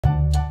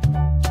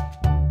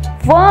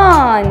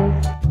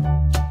1.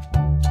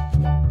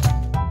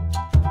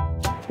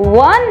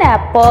 1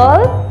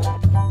 apple.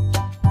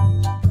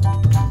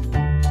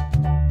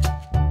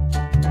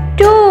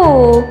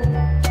 2.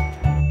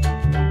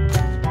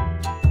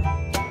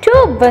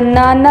 2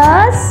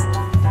 bananas.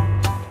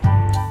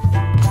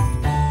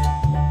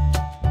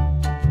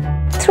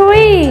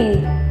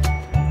 3.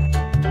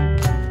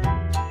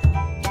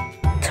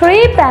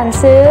 3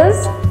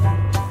 pencils.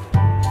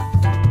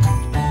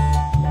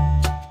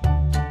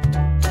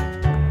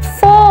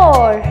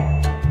 4.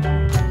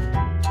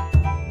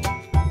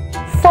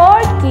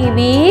 4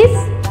 kiwis.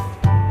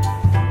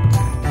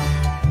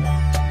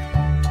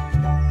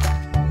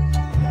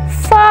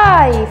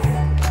 5.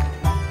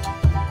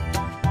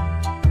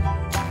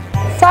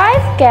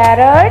 5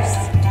 carrots.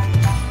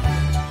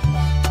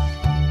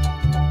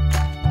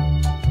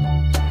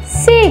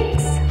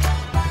 6.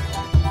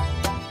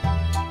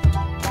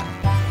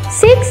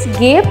 6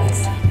 gifts.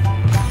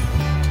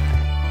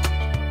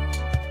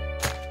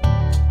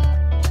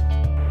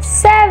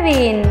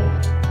 7.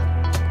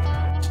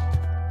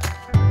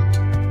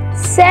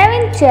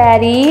 7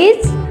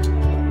 cherries.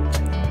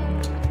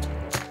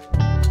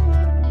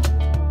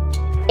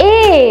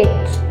 8.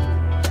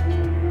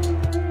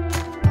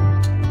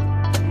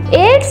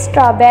 8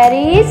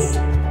 strawberries.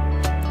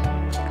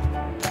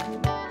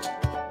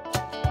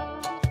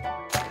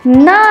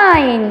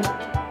 9.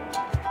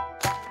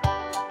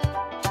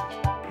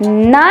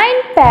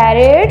 9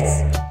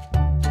 parrots.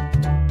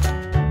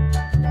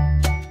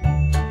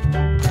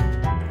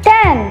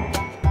 10.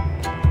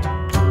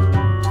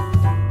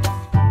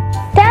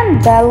 10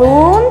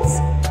 balloons.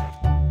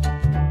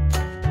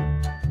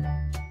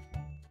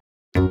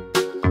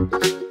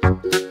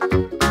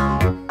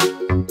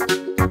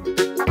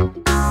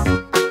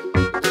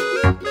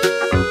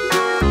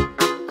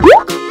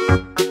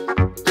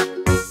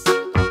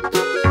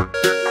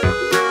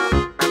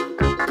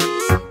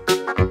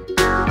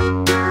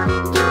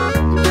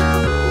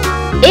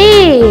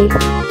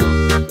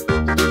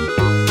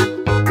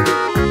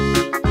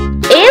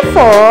 A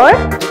for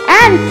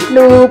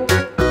antelope.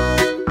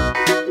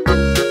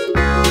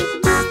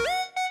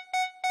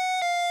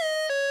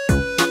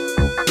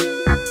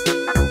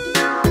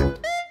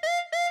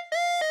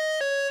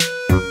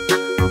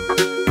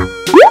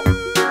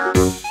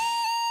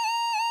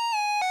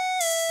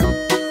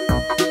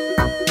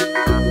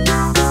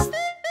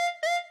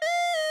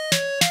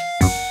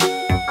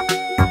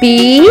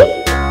 B.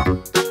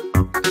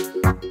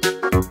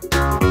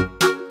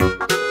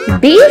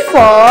 B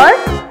for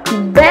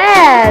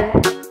bear.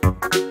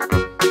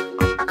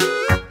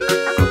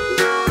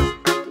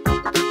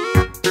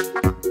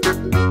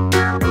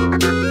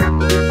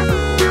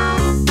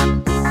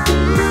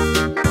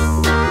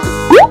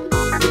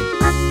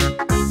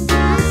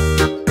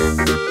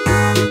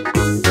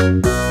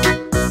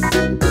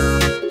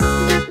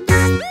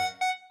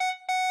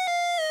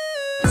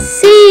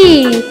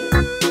 C.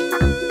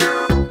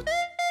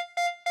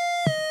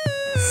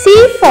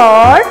 C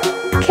for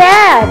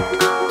cat.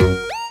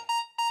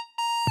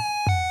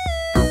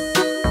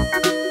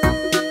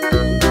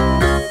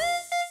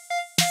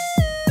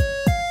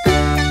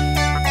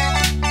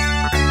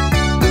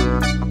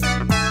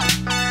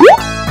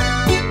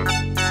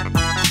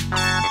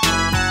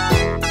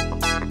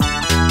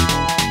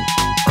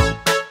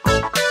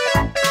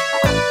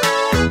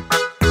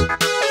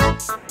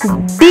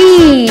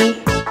 D.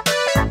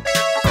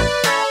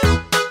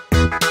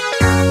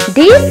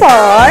 D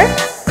for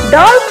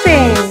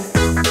dolphin.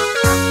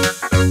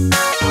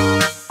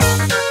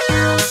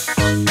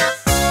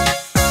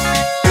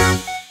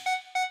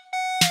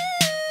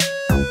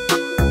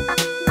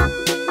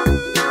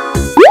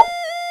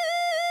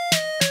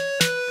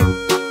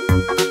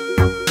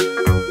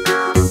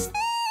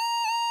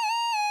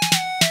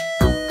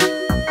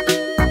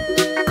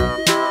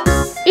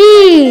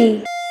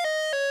 E.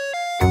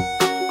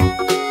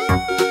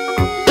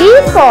 E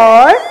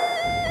for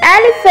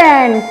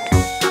elephant.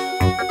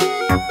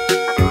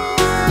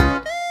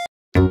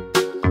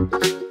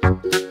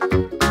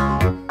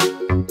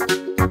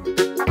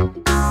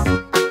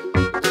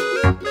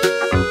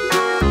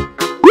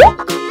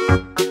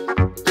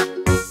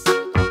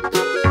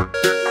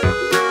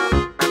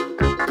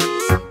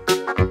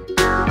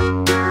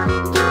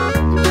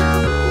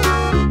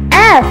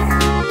 F.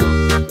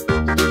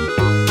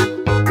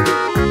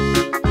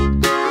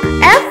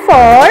 F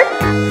for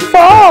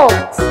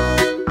fox.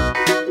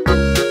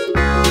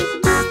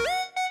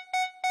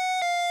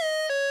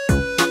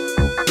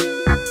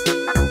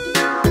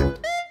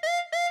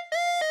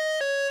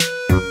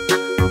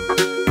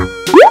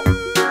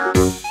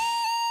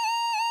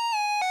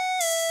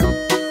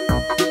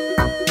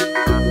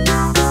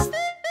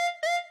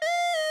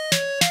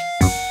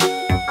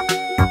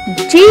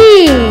 G.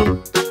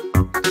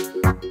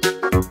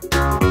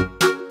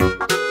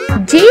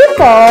 G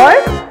for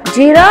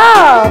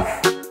giraffe.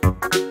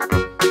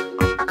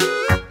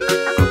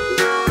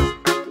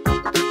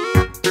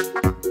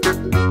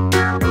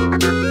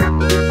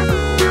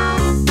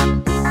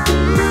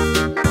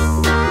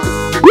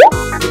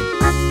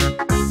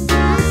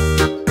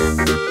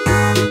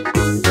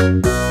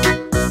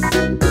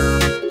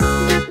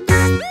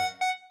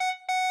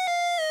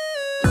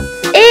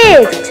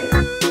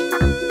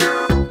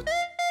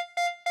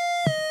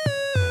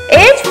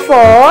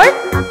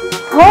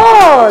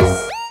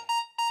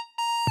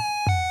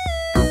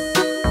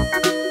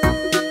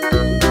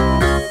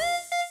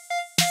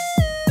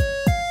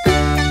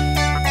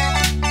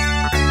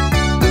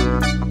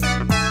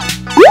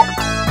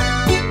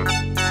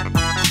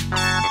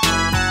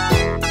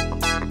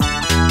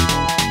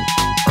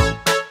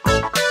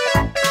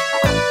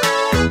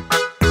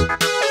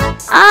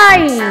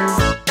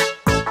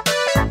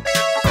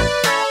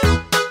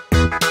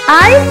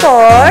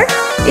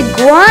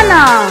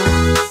 iguana.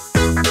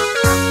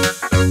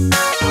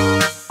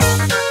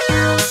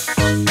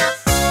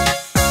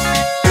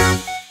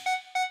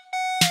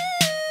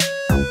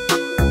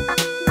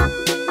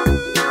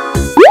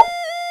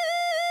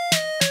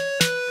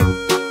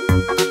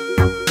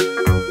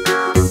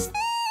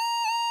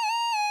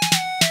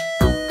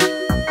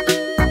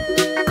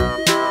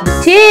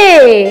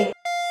 J.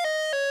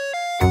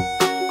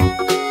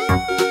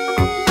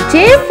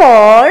 J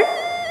for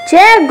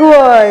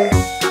jaguar.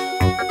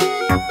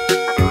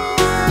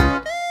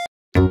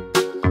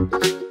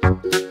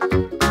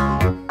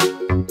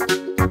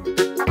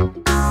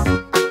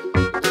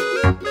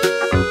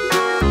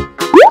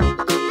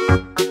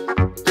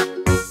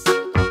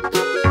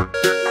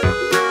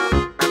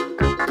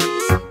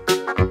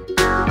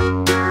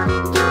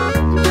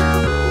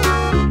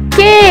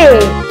 K.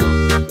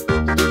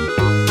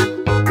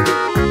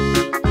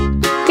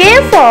 K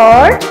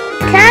for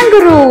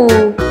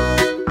kangaroo.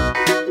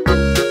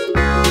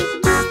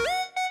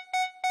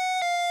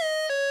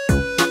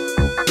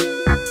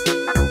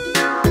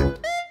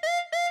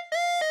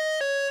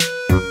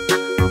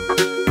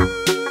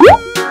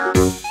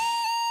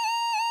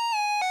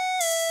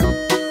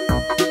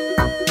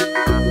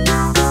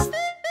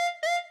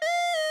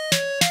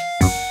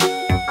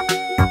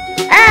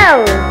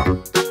 L.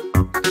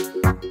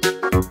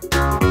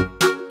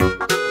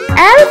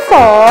 L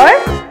for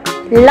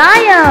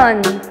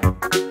lion.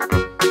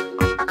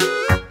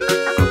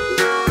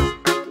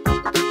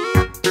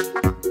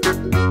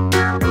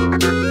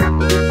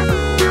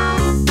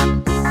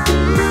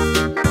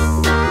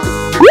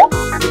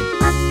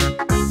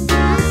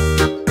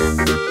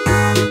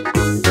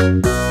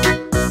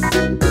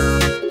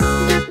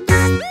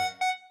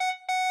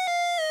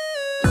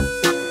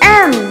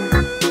 M.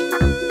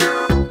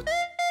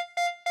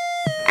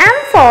 M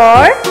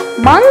for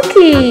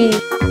monkey.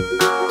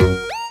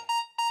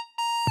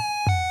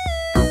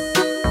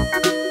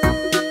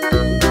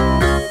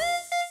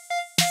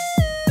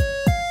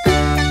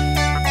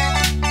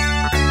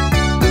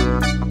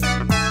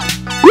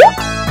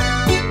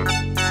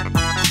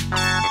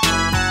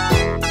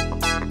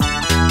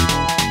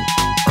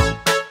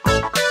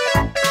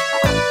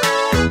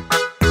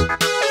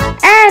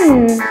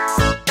 N.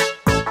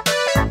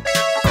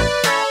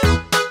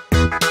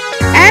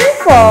 N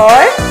for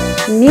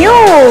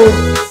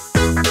newt.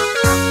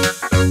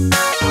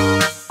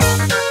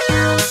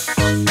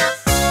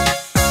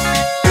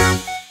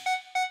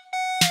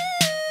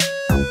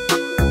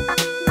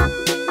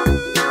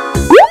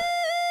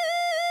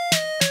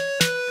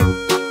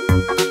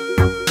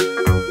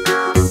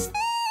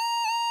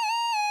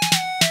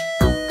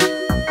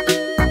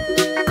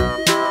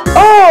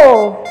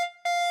 O.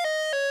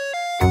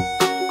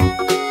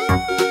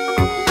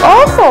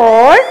 O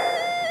for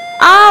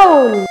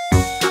owl.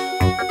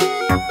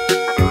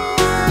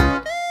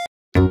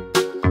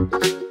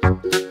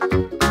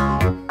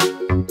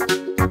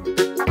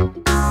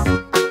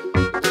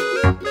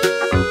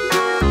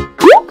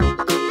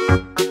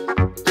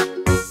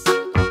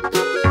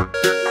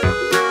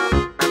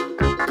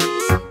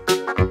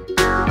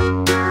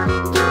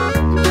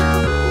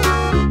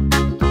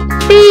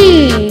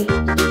 P.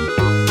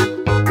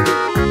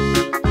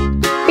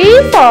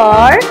 P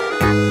for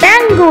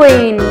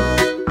penguin.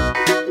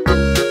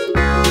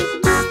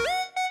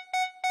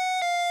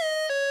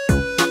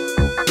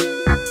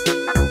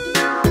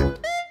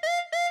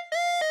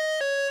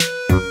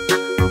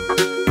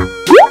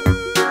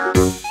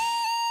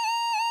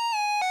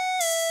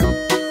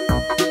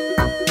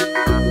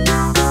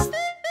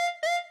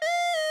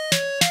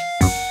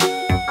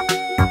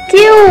 Q.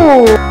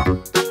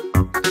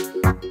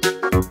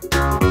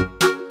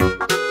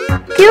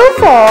 Q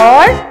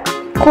for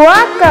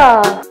quokka.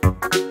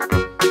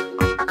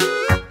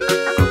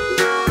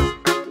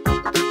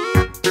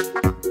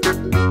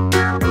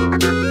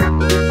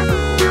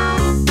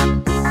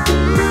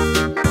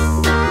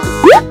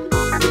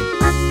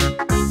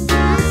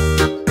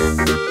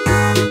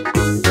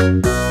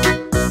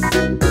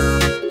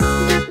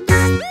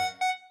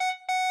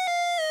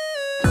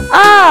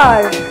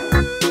 R.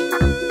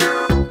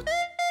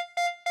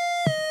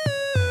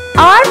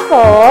 R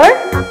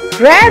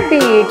for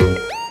rabbit.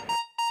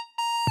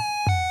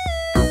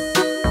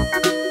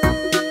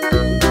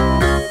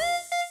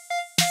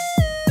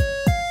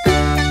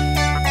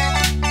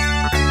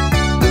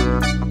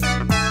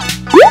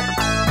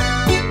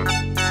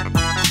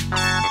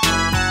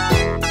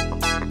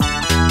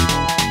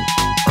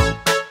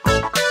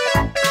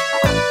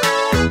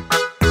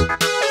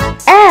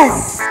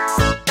 S.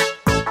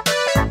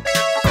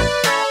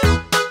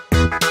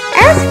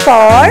 S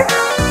for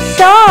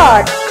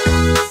short.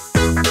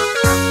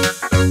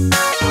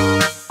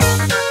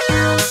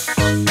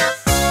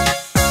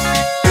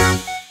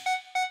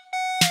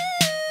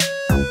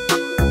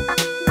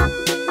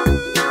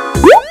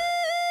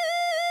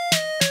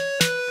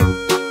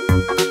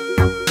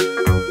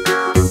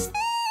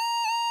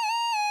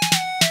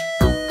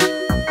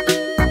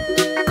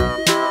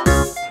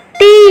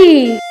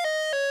 T.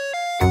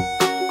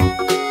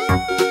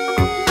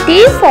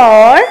 T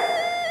for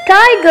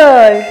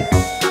tiger.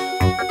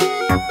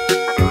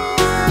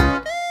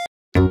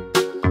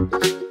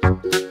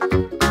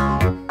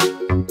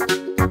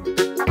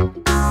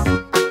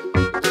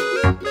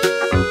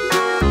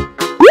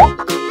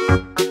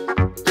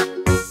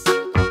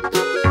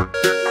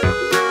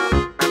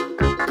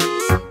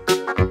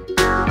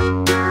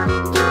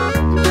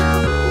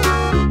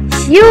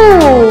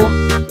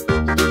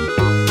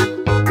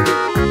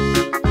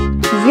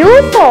 U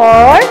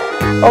for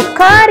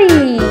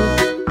Okari.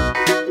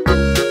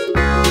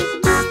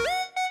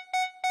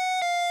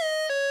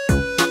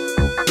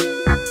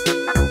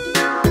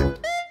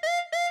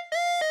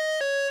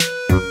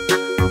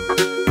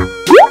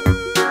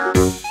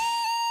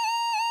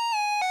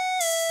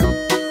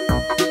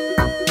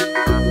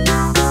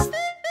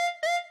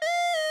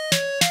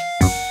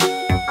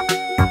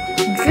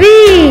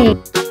 V.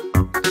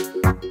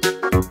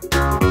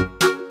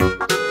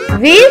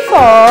 V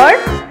for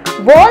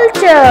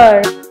Vulture.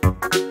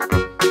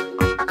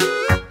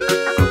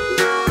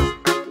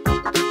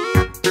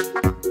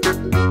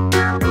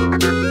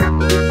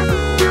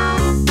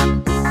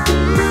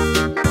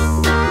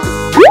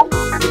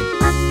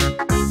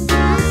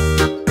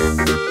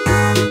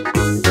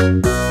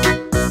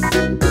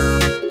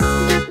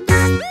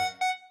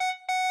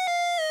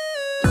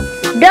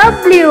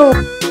 W.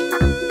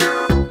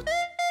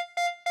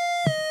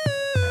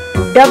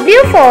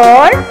 W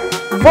for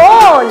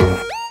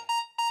Wolf.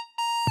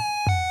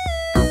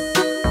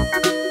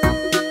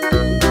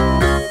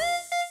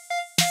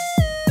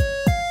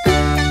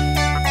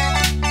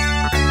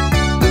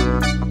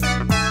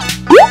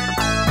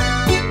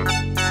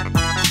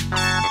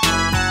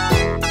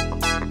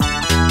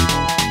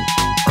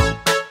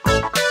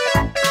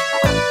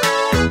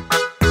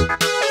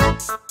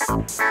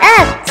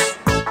 X.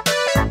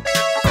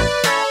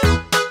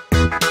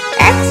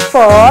 X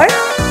for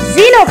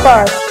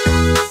Xenopus.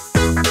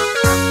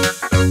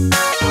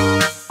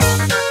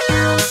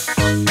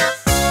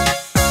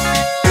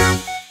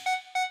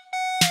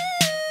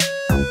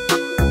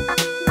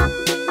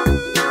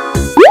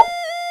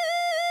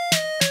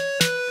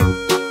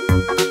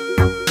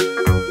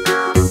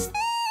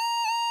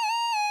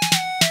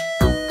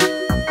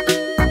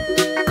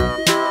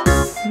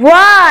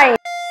 Y.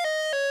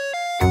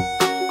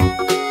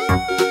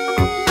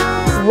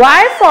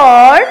 Y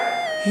for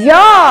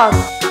York.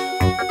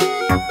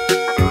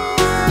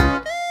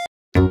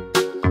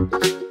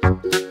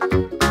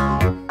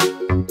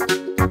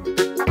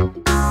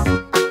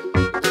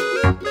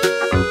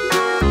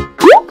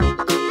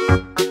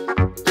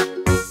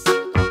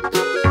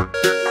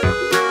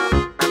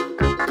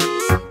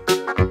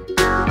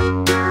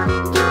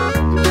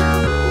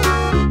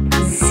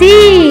 C.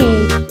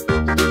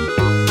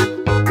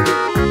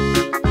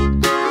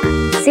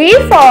 C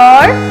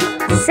for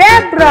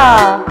Zebra.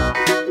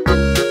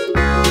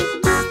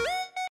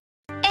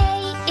 A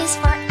is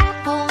for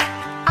apple,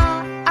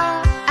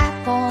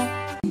 apple.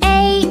 A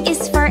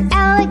is for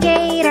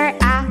alligator,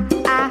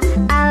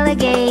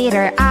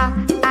 alligator,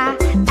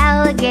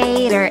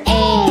 alligator. A,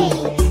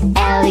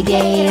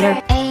 alligator.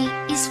 A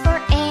is for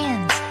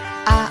ant,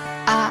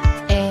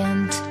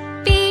 ant.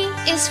 B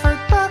is for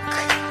book,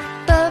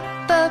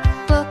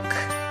 book.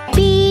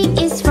 B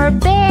is for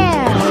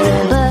bear,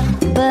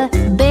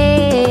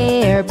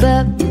 bear,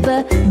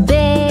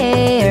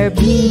 bear.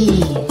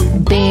 B,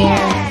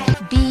 bear.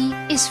 B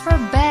is for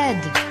bed,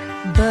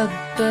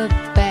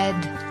 bed.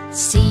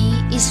 C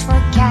is for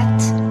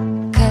cat,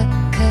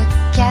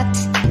 cat.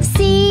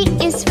 C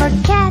is for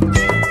cat,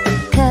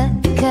 cat,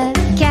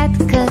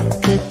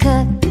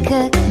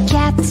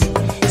 cat.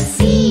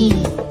 C,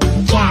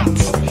 cat.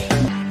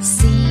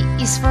 C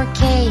is for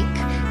cake,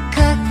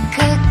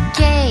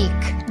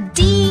 cake.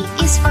 D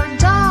is for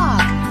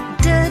dog,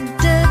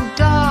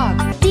 dog.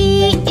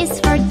 D is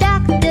for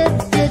duck,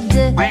 duck,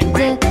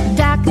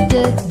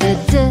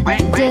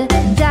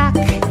 duck.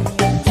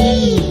 D,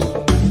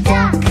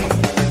 duck.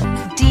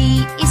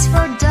 D is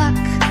for duck,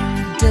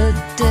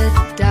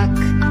 duck.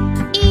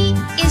 E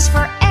is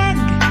for egg,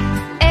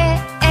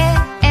 egg.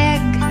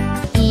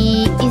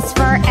 E is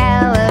for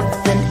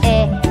elephant,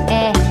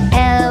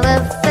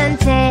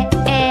 elephant,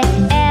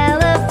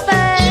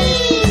 elephant.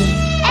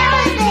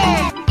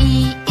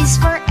 E is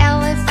for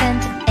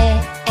elephant,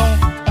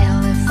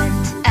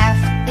 elephant. F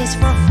is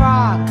for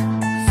frog,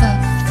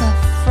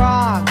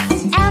 frog.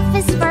 F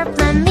is for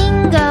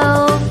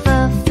flamingo,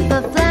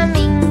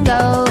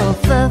 flamingo,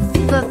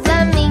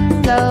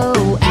 flamingo.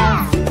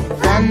 F,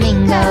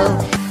 flamingo.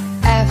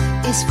 F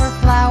is for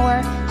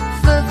flower,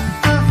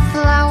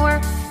 flower.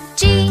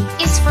 G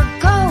is for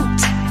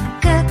goat,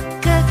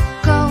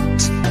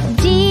 goat.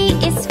 G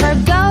is for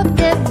goat,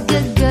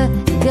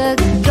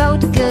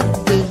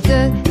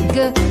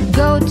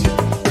 goat.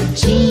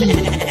 G,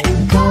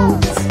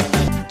 goat.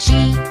 G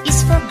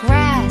is for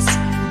grass,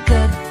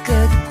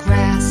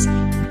 grass.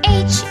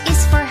 H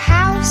is for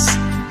house,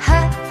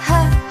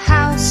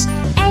 house.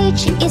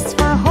 H is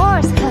for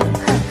horse,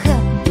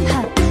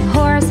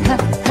 horse,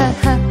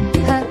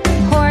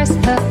 horse.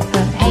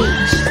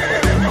 H,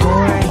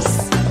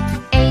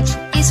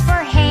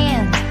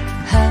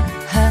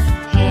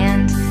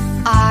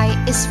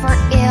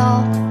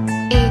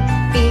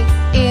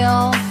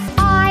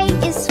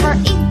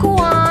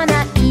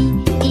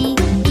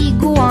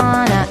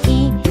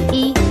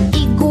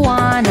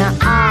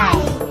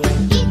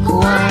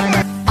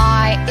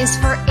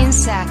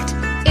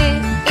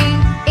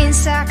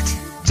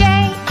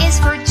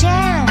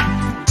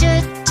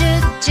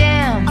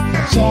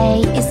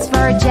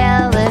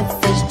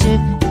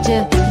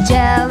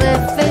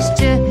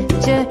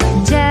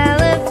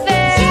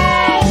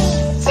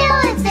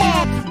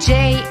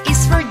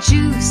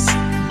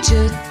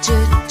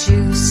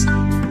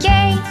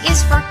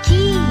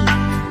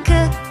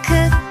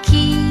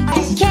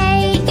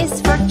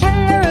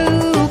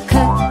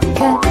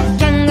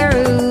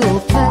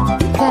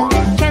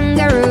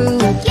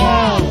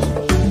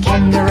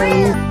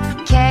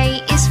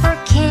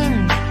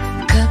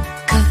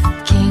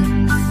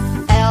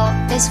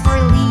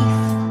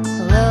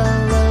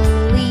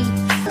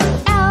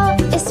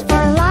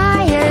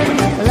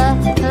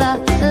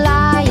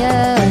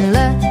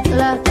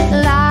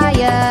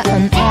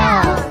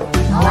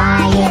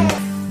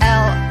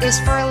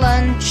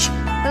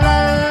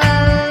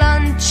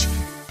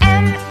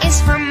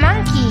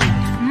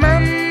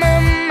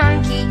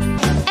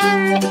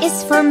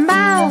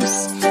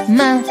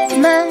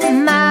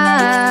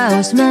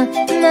 mouse. Mouse.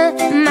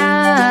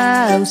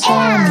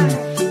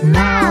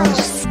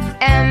 Mouse.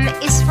 M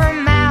is for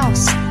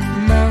mouse.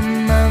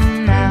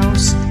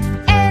 Mouse.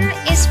 N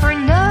is for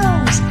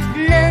nose.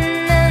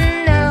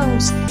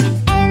 Nose.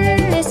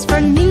 N is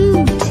for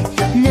newt.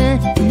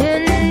 Newt.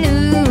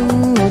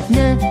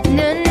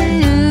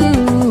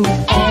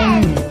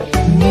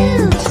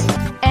 Newt.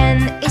 N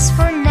is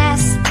for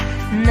nest.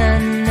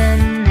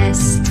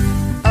 Nest.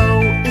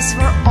 O is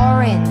for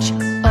orange.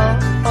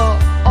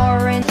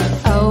 Orange.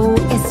 O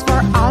is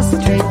for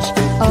ostrich.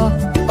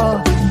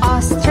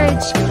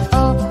 Ostrich.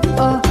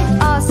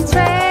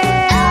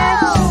 Ostrich.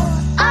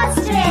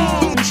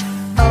 Ostrich.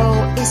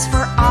 O is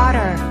for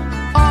otter.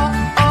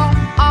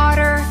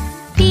 Otter.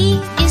 P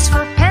is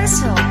for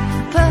pencil.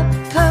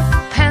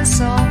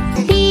 Pencil.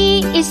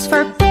 P is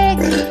for pig.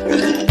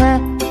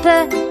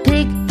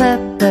 Pig.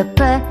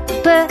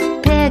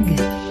 Pig.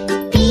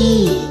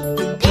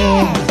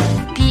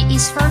 P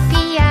is for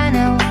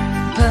piano.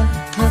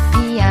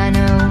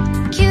 Piano.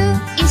 Q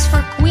is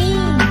for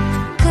queen.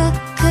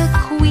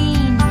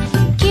 Queen.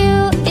 Q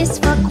is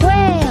for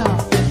quail.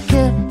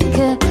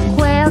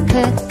 Quail.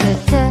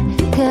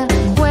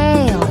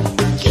 Quail.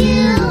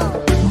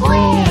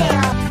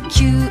 Quail. Q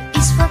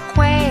is for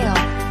quail.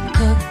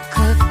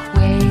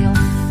 Quail.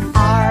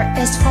 R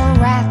is for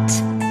rat.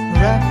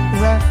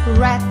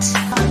 Rat.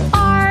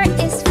 R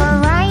is for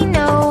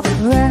rhino.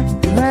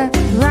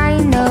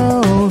 Rhino.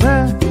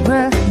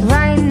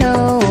 Rhino.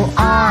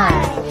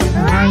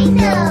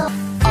 Rhino.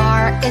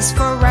 R is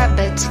for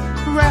rabbit.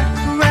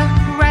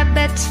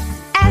 Rabbit.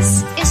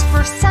 S is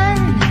for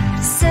sun.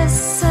 Sun.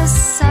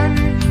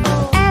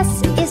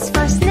 S is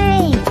for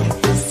snake.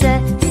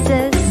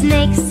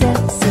 Snake.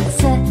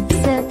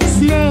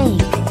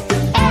 Snake.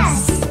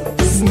 S.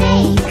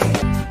 Snake.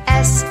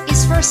 S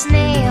is for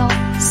snail.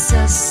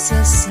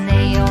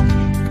 Snail.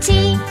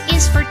 T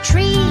is for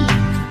tree.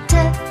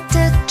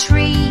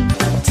 Tree.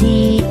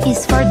 T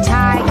is for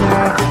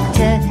tiger.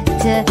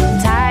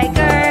 Tiger.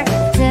 Tiger.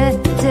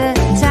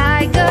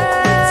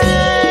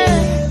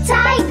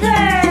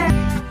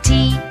 Tiger.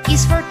 T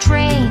is for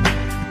train.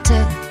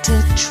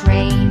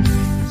 Train.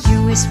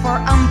 U is for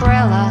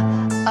umbrella.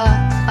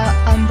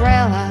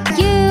 Umbrella.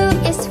 U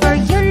is for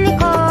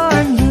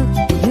unicorn.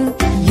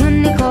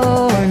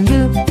 Unicorn.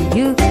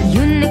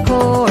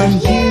 Unicorn.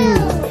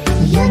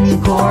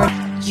 Unicorn.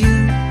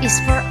 U is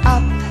for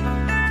up.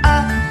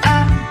 Up.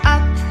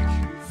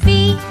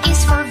 V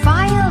is for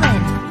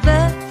violin.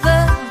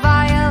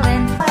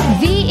 Violin.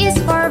 V is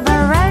for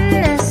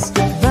Varanus.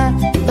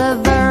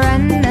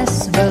 Varanus.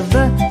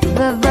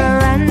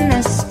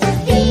 Varanus.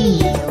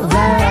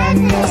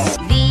 Varanus.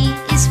 V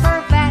is for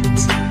vet.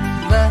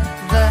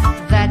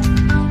 Vet.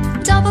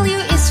 W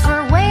is for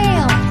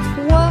whale.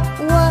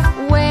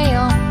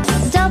 Whale.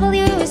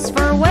 W is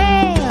for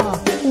whale.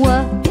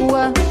 Whale.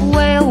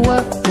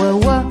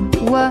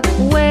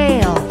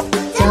 Whale.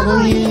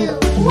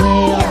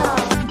 Whale.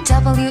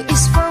 W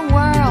is for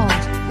world.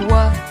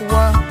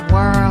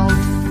 World.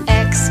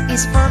 X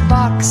is for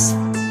box.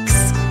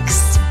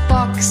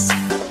 Box.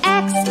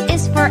 X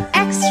is for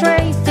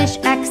X-ray fish.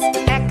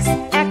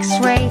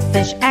 X-ray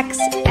fish.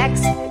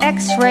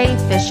 X-ray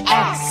fish.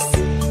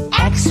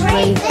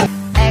 X-ray.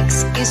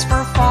 X is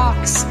for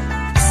fox.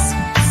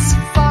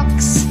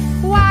 Fox.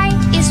 Y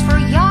is for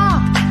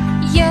yacht.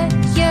 Yacht.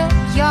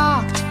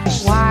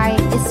 Y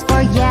is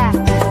for yak.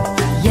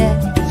 Yak.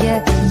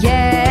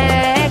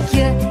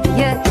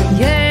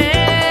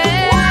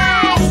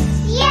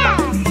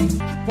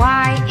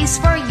 Y is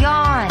for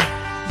yawn.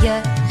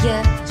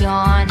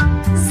 Yawn.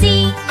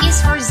 Z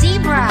is for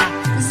zebra.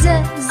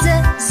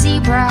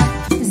 Zebra.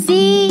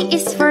 Z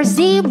is for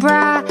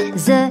zebra.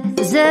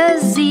 Zebra.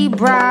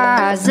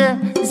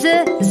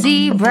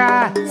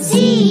 Zebra.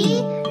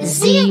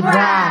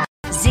 Zebra.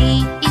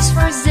 Z is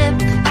for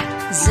zip.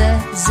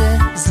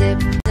 Zip.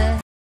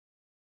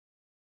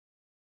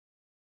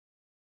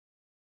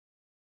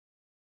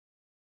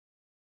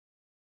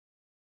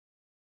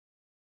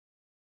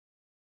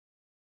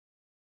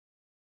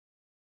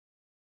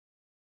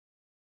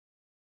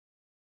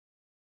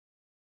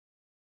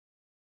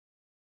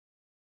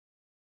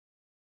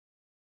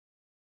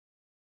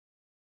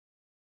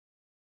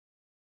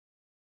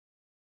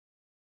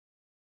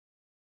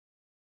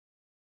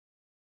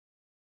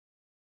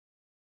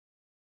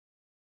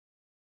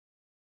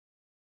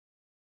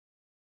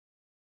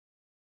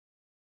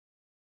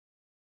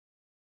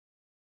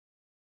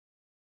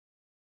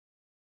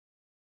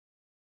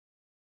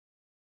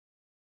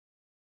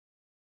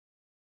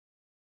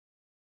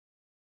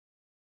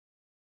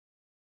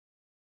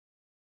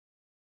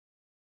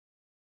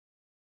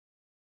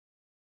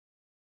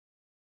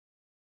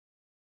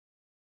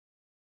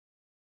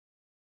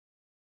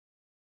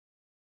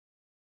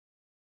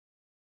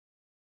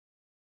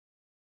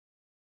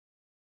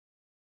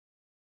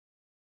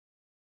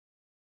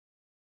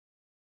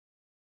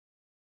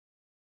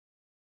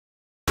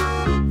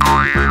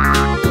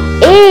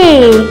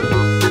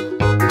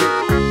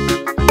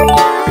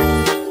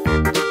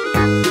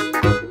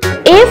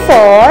 A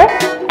for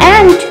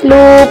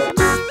antelope.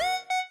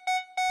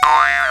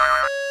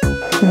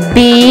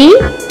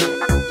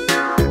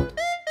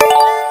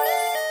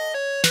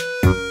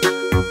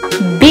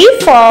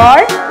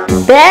 for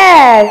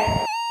bear.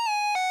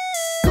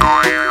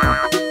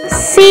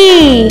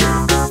 C.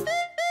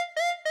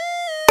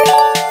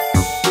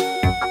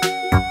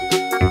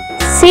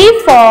 C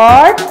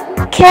for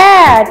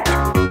cat.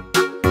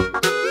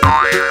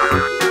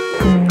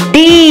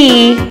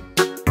 D.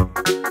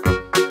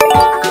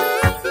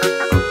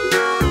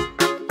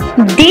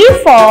 D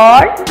for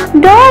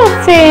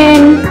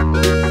dolphin.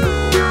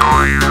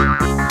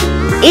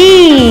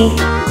 E.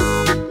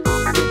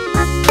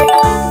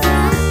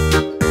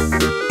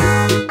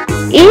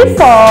 E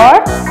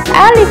for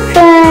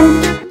elephant.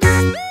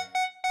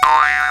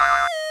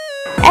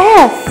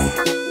 F.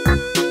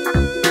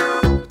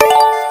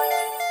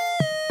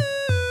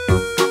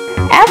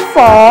 F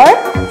for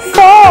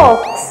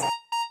fox.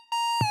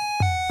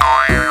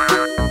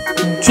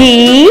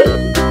 G.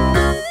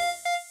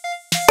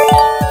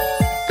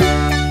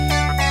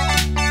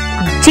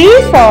 G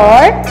for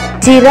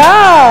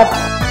giraffe.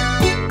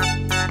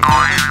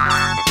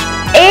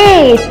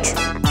 H.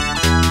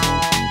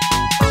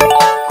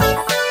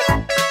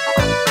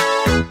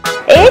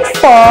 H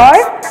for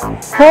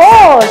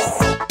horse.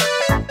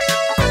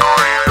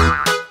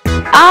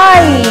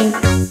 I.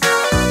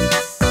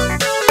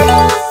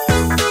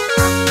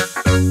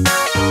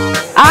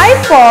 I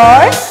for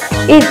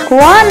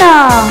iguana.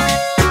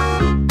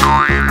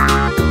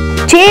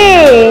 J.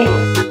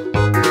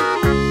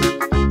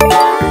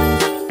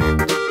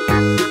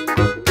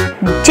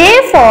 J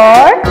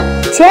for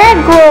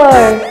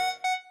jaguar.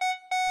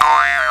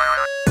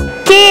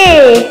 K.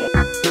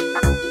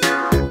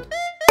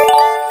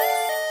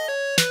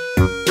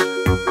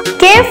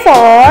 K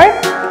for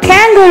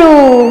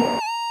kangaroo.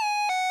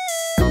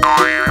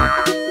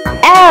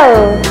 L.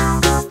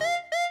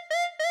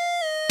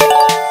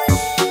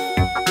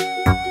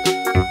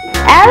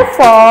 L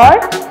for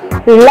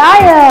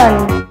lion.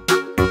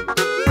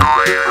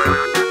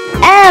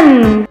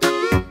 M.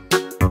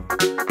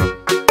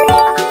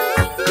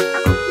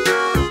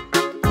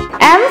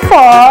 M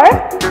for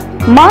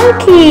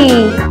monkey.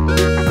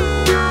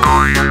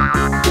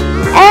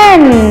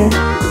 N.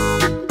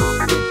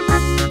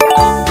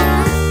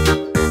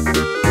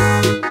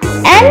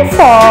 N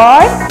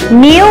for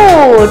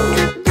newt.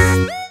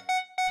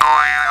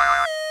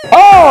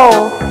 O.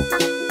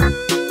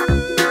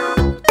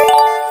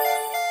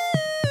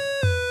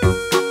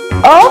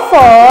 O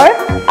for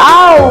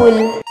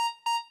owl.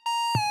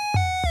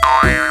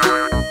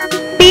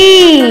 P.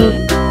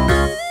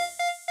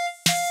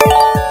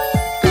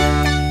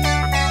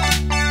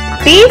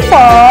 P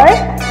for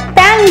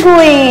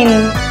penguin.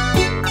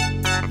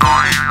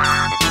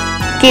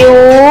 Q.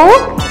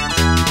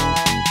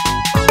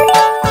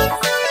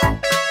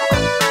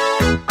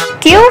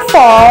 Q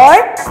for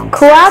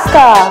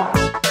quokka.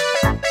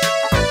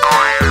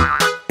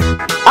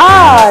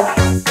 R.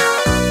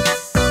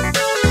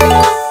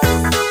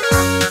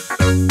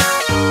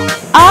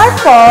 R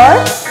for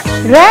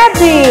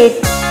rabbit.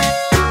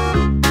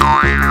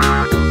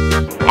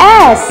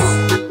 S.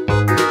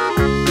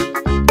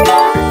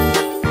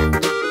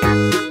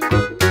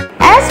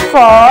 S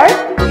for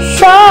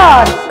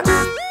shark.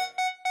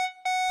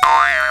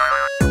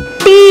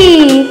 T.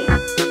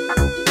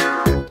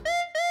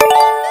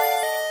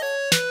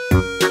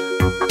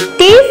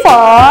 T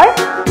for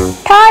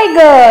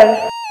tiger.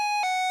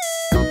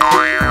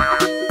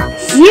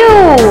 U.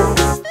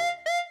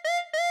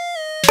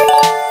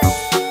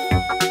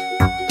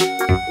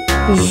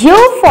 U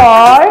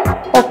for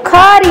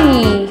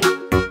Okari.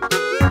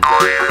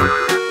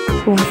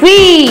 V.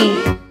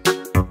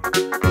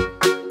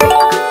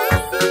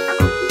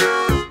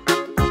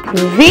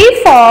 V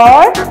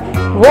for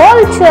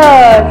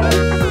vulture.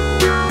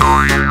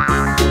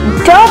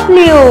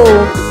 W.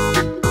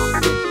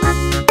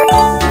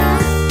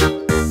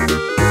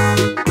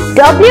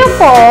 W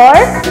for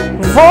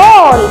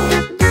wolf.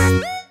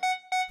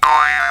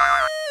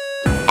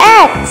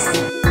 X.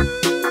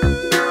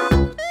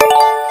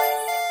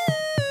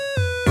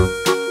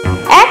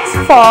 X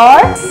for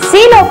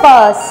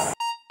xenopus.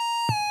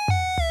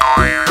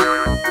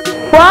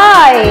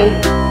 Y.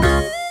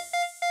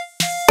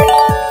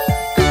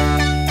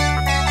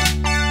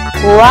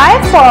 Y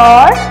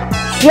for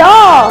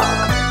yak.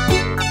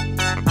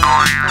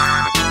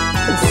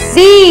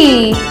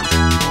 Z.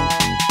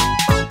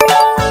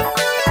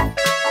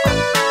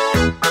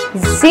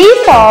 Z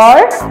for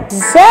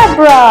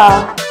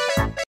zebra.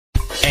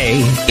 A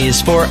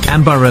is for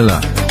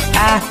ambarella.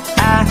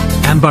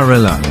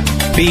 Ambarella.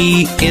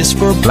 B is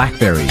for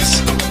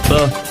blackberries.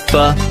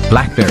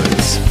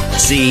 Blackberries.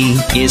 C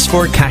is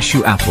for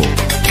cashew apple.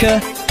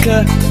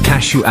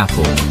 Cashew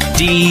apple.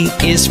 D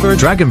is for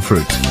dragon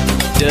fruit.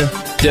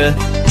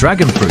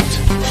 Dragon fruit.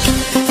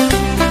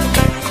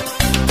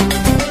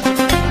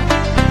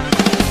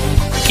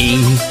 E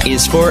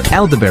is for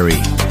elderberry.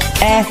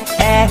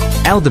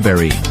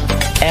 Elderberry.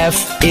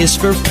 F is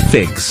for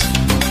figs.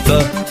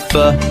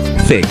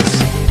 Figs.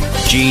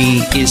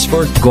 G is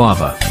for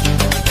guava.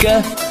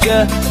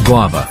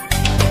 Guava.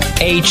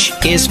 H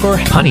is for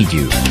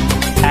honeydew.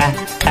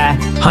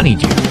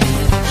 Honeydew.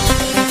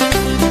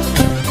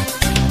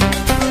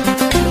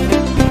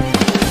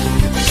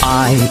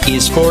 I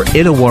is for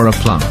Illawarra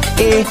plum.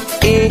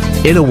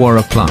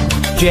 Illawarra plum.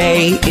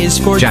 J is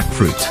for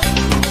jackfruit.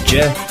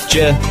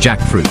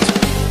 Jackfruit.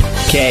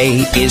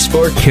 K is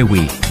for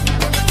kiwi.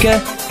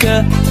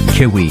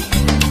 Kiwi.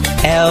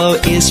 L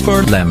is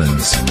for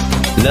lemons.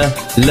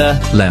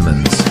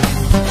 Lemons.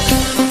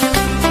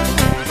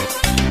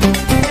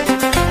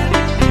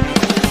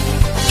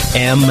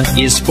 M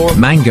is for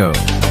mango.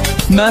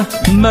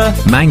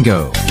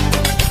 Mango.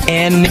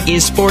 N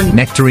is for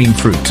nectarine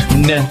fruit.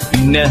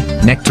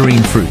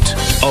 Nectarine fruit.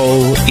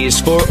 O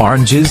is for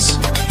oranges.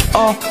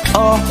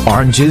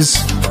 Oranges.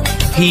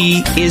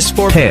 P is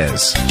for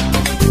pears.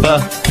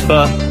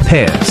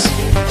 Pears.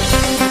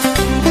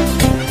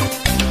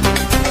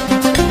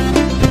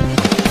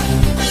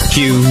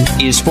 Q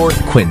is for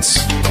quince.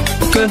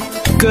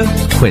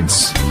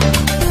 Quince.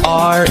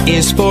 R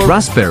is for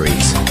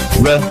raspberries.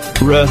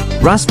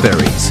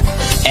 Raspberries.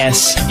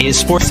 S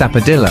is for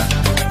sapodilla.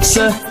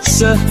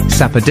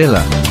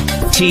 Sapodilla.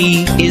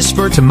 T is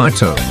for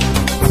tomato.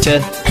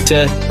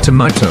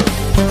 Tomato.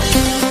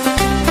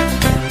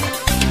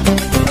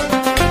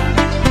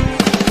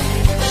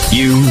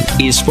 U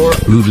is for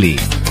lovely.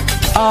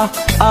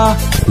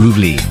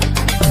 Lovely.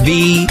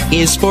 V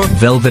is for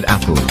velvet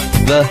apple.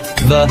 The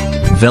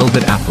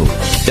velvet apple.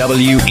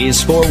 W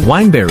is for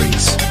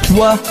wineberries.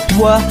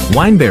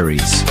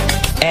 Wineberries.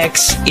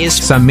 X is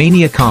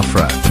Samania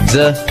Kafra.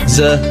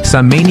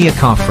 Samania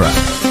Kafra.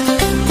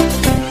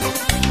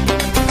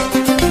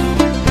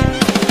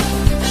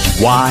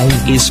 Y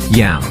is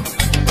yam.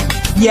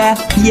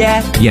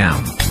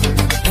 Yam.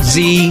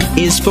 Z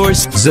is for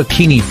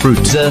zucchini fruit.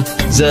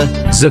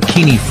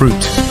 Zucchini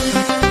fruit.